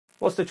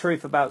What's the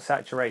truth about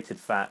saturated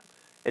fat?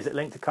 Is it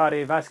linked to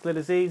cardiovascular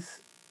disease?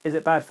 Is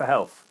it bad for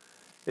health?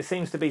 This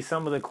seems to be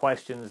some of the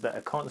questions that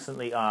are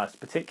constantly asked,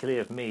 particularly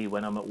of me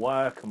when I'm at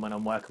work and when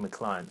I'm working with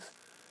clients.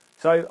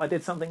 So I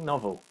did something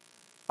novel.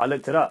 I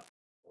looked it up.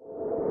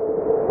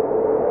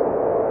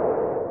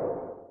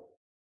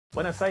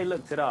 When I say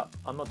looked it up,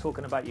 I'm not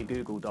talking about your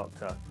Google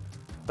doctor,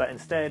 but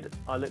instead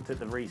I looked at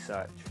the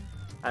research.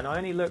 And I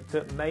only looked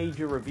at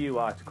major review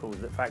articles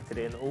that factored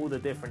in all the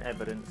different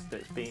evidence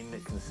that's been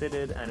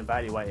considered and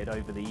evaluated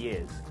over the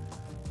years.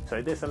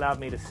 So this allowed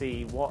me to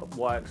see what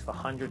works for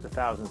hundreds of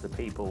thousands of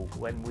people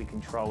when we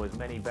control as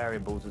many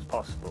variables as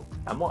possible.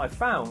 And what I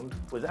found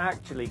was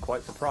actually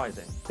quite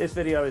surprising. This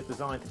video is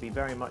designed to be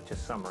very much a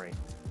summary.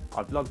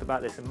 I've blogged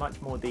about this in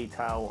much more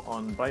detail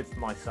on both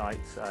my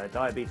sites,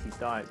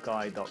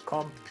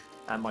 diabetesdietguy.com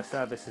and my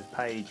services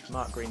page,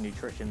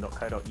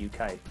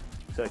 markgreennutrition.co.uk.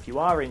 So if you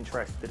are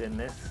interested in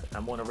this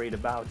and want to read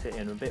about it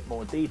in a bit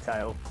more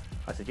detail,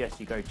 I suggest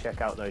you go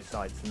check out those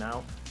sites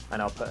now,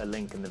 and I'll put a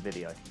link in the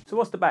video. So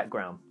what's the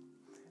background?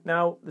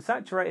 Now, the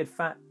saturated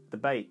fat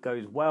debate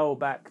goes well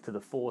back to the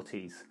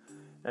 40s,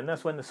 and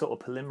that's when the sort of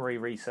preliminary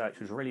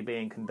research was really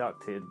being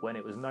conducted, when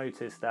it was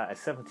noticed that a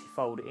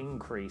 70-fold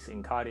increase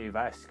in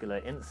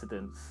cardiovascular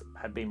incidence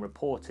had been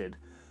reported,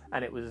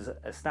 and it was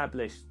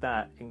established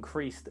that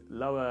increased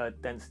lower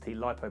density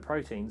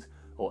lipoproteins,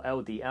 or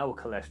LDL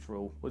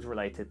cholesterol, was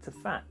related to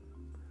fat.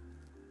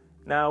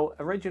 Now,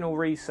 original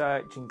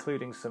research,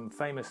 including some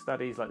famous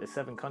studies like the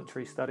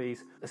 7-country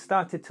studies,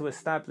 started to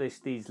establish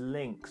these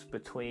links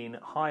between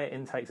higher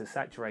intakes of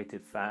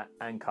saturated fat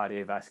and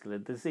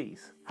cardiovascular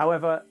disease.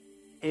 However,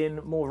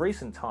 in more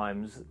recent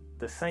times,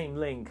 the same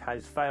link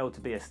has failed to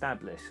be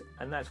established,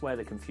 and that's where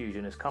the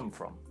confusion has come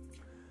from.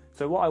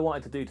 So what I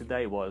wanted to do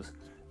today was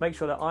make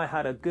sure that I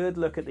had a good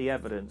look at the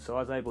evidence, so I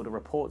was able to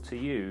report to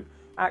you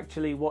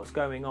actually what's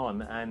going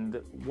on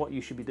and what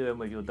you should be doing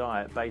with your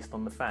diet based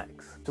on the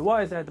facts. So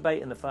why is there a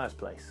debate in the first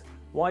place?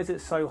 Why is it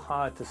so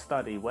hard to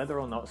study whether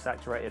or not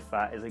saturated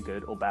fat is a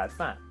good or bad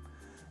fat?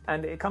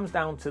 And it comes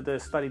down to the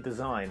study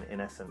design, in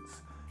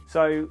essence.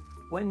 So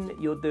when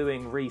you're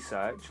doing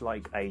research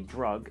like a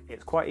drug,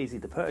 it's quite easy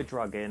to put a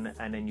drug in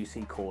and then you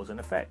see cause and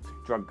effect.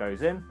 Drug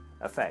goes in,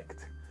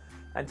 effect.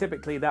 And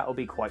typically that will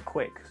be quite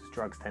quick, because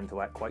drugs tend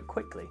to act quite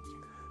quickly.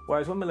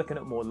 Whereas when we're looking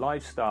at more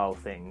lifestyle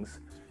things,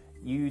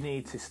 you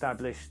need to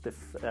establish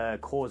the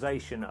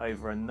causation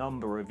over a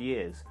number of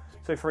years.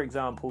 So for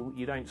example,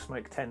 you don't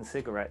smoke 10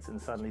 cigarettes and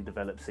suddenly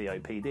develop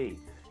COPD.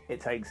 It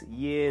takes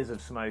years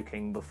of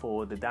smoking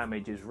before the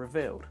damage is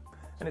revealed.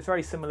 And it's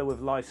very similar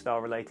with lifestyle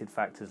related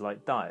factors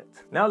like diet.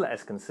 Now let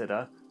us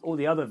consider all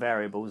the other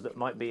variables that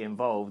might be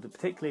involved,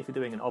 particularly if you're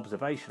doing an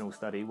observational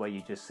study where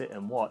you just sit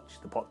and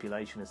watch the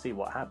population and see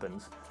what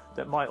happens,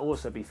 that might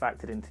also be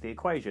factored into the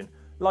equation,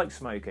 like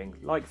smoking,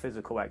 like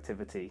physical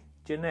activity,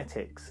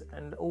 genetics,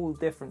 and all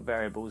different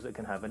variables that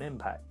can have an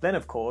impact. Then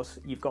of course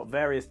you've got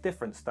various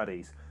different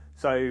studies.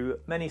 So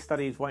many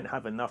studies won't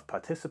have enough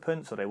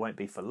participants, or they won't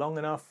be for long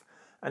enough,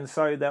 and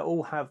so they'll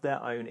all have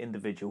their own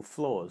individual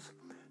flaws.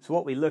 So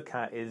what we look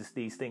at is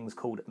these things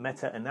called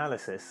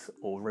meta-analysis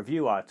or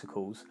review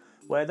articles,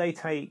 where they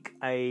take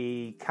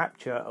a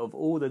capture of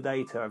all the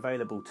data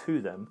available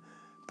to them,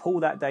 pull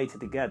that data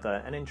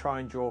together, and then try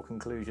and draw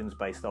conclusions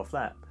based off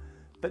that.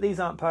 But these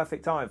aren't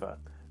perfect either,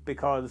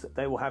 because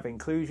they will have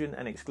inclusion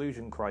and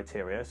exclusion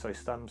criteria, so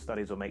some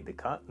studies will make the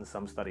cut and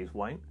some studies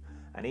won't,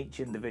 and each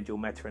individual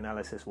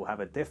meta-analysis will have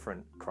a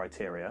different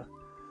criteria.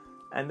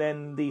 And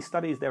then the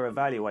studies they're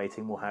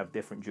evaluating will have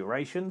different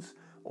durations,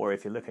 or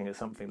if you're looking at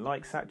something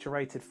like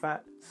saturated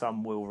fat,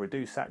 some will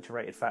reduce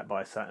saturated fat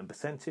by a certain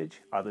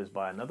percentage, others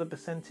by another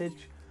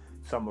percentage.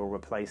 Some will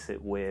replace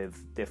it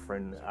with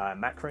different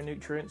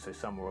macronutrients, so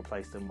some will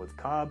replace them with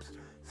carbs,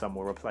 some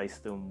will replace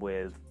them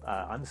with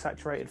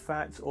unsaturated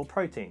fats or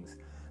proteins.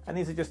 And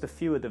these are just a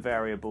few of the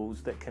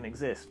variables that can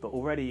exist, but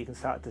already you can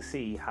start to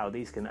see how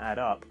these can add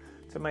up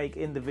to make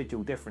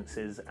individual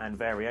differences and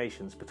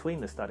variations between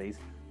the studies,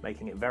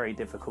 making it very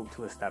difficult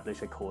to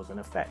establish a cause and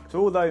effect. So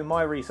although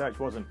my research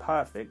wasn't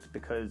perfect,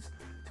 because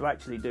to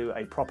actually do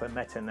a proper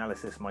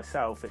meta-analysis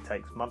myself, it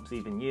takes months,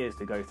 even years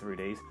to go through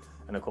these,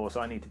 and of course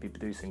I need to be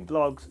producing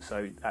blogs,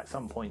 so at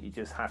some point you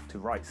just have to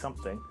write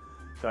something.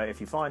 So if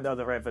you find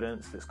other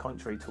evidence that's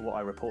contrary to what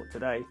I report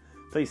today,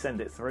 please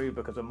send it through,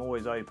 because I'm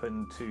always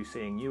open to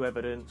seeing new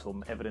evidence or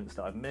evidence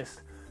that I've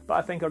missed. But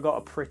I think I got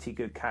a pretty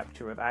good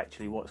capture of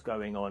actually what's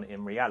going on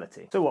in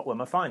reality. So what were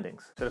my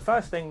findings? So the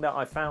first thing that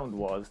I found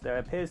was there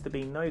appears to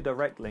be no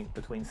direct link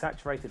between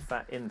saturated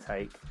fat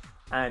intake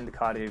and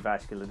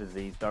cardiovascular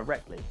disease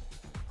directly.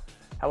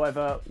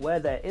 However, where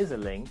there is a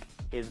link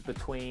is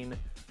between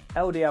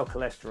LDL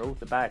cholesterol,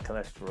 the bad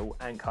cholesterol,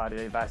 and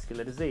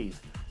cardiovascular disease.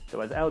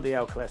 So as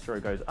LDL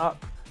cholesterol goes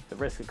up, the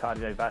risk of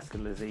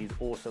cardiovascular disease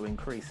also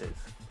increases.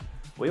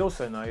 We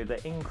also know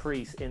that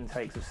increased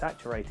intakes of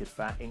saturated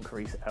fat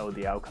increase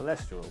LDL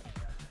cholesterol.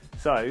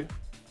 So,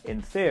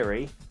 in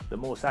theory, the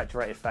more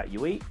saturated fat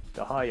you eat,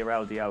 the higher your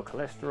LDL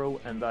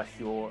cholesterol, and thus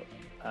you're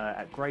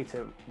at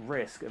greater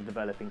risk of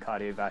developing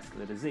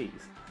cardiovascular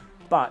disease.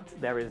 but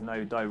there is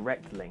no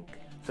direct link.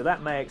 So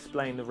that may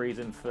explain the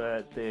reason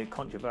for the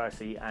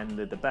controversy and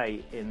the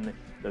debate in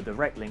the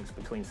direct links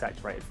between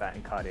saturated fat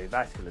and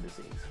cardiovascular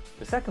disease.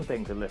 The second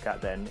thing to look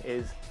at then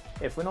is,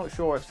 if we're not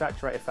sure if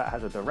saturated fat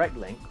has a direct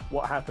link,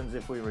 what happens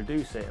if we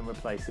reduce it and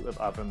replace it with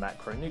other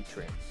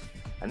macronutrients?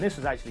 And this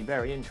was actually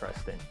very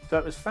interesting. So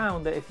it was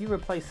found that if you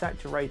replace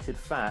saturated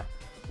fat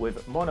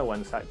with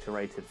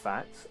monounsaturated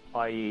fats,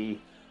 i.e.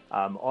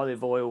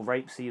 olive oil,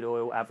 rapeseed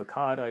oil,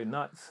 avocado,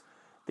 nuts,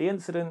 the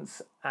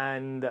incidence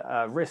and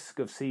risk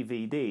of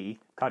CVD,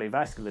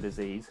 cardiovascular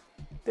disease,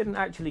 didn't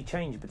actually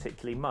change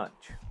particularly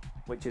much,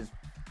 which is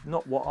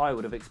not what I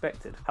would have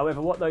expected. However,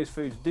 what those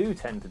foods do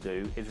tend to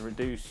do is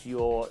reduce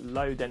your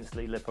low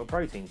density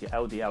lipoproteins, your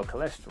LDL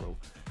cholesterol.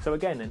 So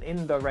again, an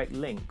indirect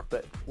link,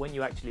 but when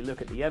you actually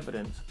look at the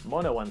evidence,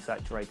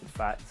 monounsaturated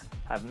fats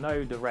have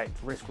no direct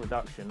risk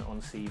reduction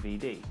on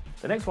CVD.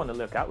 The next one to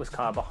look at was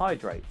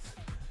carbohydrates.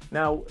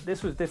 Now,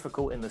 this was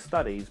difficult in the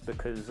studies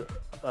because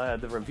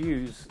the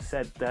reviews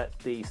said that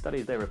the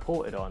studies they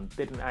reported on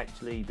didn't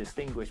actually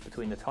distinguish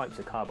between the types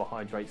of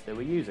carbohydrates they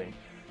were using.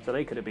 So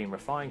they could have been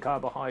refined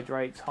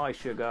carbohydrates, high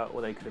sugar,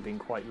 or they could have been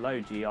quite low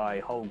GI,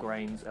 whole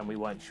grains, and we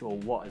weren't sure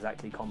what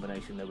exactly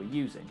combination they were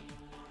using.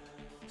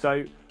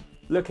 So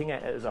looking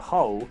at it as a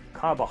whole,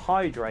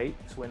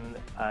 carbohydrates, when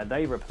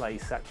they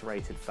replaced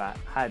saturated fat,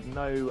 had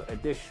no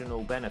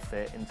additional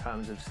benefit in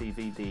terms of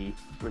CVD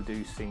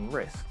reducing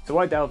risk. So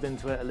I delved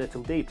into it a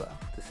little deeper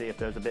to see if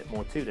there's a bit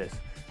more to this.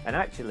 And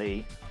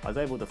actually, I was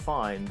able to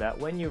find that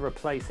when you're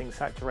replacing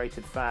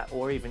saturated fat,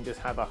 or even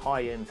just have a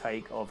high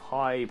intake of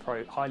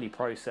highly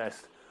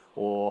processed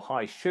or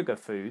high sugar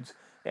foods,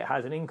 it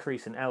has an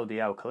increase in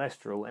LDL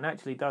cholesterol and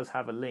actually does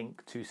have a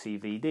link to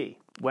CVD.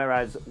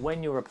 Whereas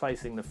when you're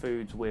replacing the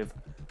foods with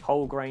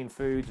whole grain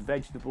foods,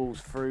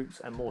 vegetables, fruits,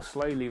 and more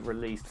slowly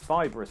released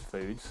fibrous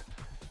foods,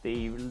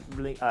 the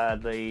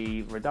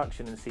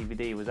reduction in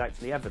CVD was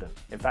actually evident.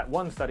 In fact,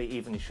 one study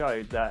even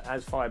showed that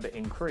as fiber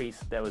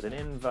increased, there was an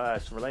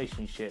inverse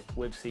relationship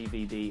with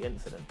CVD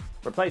incidence.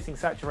 Replacing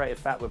saturated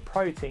fat with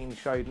protein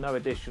showed no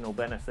additional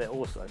benefit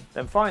also.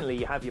 Then finally,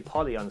 you have your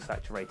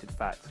polyunsaturated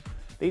fats.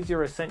 These are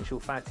your essential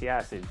fatty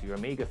acids, your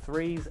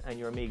omega-3s and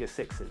your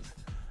omega-6s.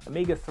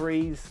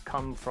 Omega-3s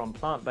come from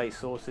plant-based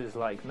sources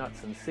like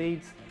nuts and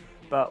seeds,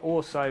 but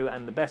also,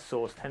 and the best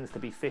source tends to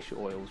be fish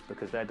oils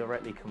because they're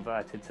directly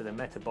converted to the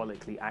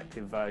metabolically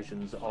active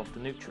versions of the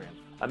nutrient.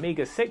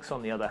 Omega-6,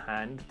 on the other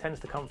hand, tends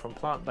to come from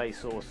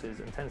plant-based sources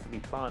and tends to be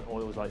plant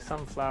oils like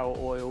sunflower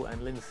oil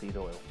and linseed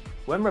oil.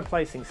 When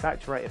replacing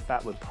saturated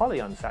fat with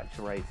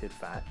polyunsaturated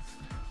fats,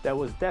 there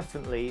was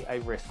definitely a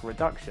risk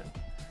reduction.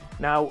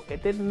 Now,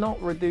 it did not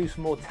reduce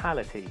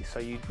mortality, so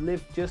you'd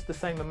live just the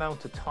same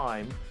amount of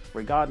time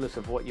regardless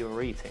of what you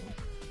were eating.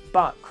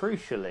 But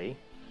crucially,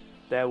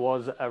 there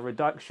was a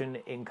reduction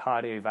in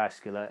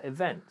cardiovascular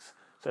events.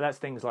 So that's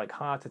things like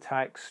heart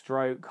attack,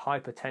 stroke,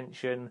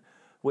 hypertension,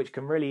 which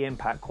can really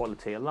impact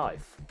quality of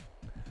life.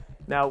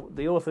 Now,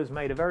 the authors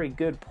made a very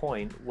good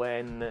point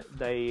when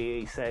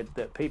they said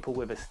that people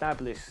with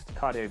established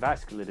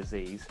cardiovascular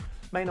disease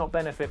may not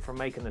benefit from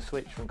making the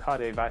switch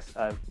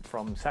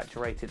from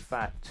saturated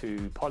fat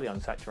to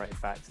polyunsaturated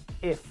fats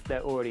if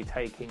they're already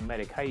taking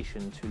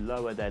medication to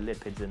lower their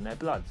lipids in their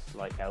bloods,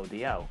 like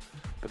LDL,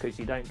 because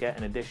you don't get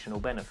an additional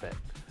benefit.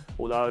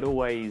 Although I'd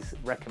always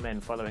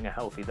recommend following a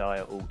healthy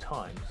diet at all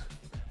times.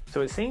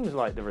 So it seems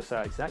like the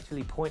research is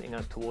actually pointing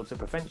us towards a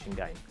prevention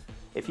game.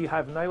 If you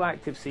have no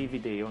active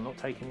CVD or not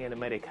taking any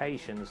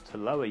medications to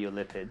lower your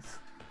lipids,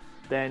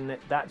 then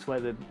that's where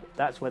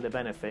the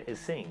benefit is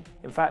seen.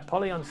 In fact,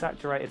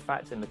 polyunsaturated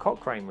fats in the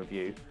Cochrane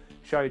review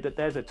showed that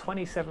there's a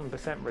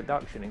 27%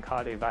 reduction in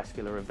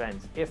cardiovascular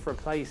events if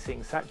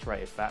replacing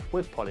saturated fat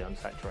with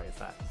polyunsaturated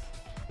fats.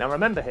 Now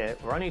remember here,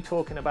 we're only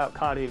talking about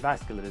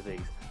cardiovascular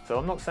disease, so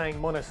I'm not saying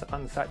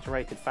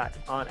monounsaturated fats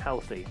aren't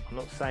healthy. I'm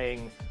not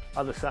saying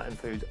other certain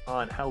foods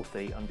aren't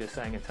healthy. I'm just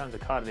saying in terms of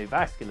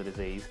cardiovascular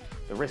disease,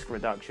 the risk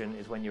reduction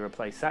is when you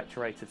replace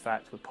saturated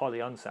fats with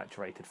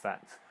polyunsaturated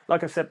fats.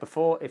 Like I said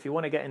before, if you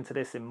want to get into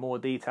this in more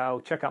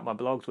detail, check out my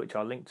blogs, which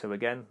I'll link to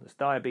again. It's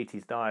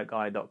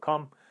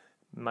diabetesdietguy.com,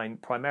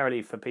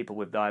 primarily for people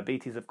with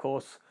diabetes, of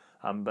course,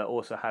 but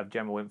also have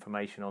general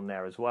information on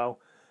there as well.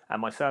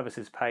 And my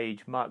services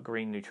page,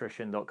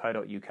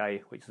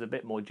 markgreennutrition.co.uk, which is a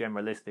bit more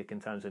generalistic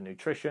in terms of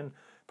nutrition,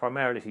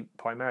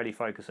 primarily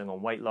focusing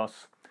on weight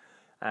loss.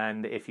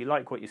 And if you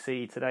like what you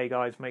see today,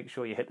 guys, make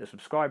sure you hit the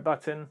subscribe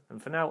button.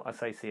 And for now, I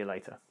say see you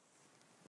later.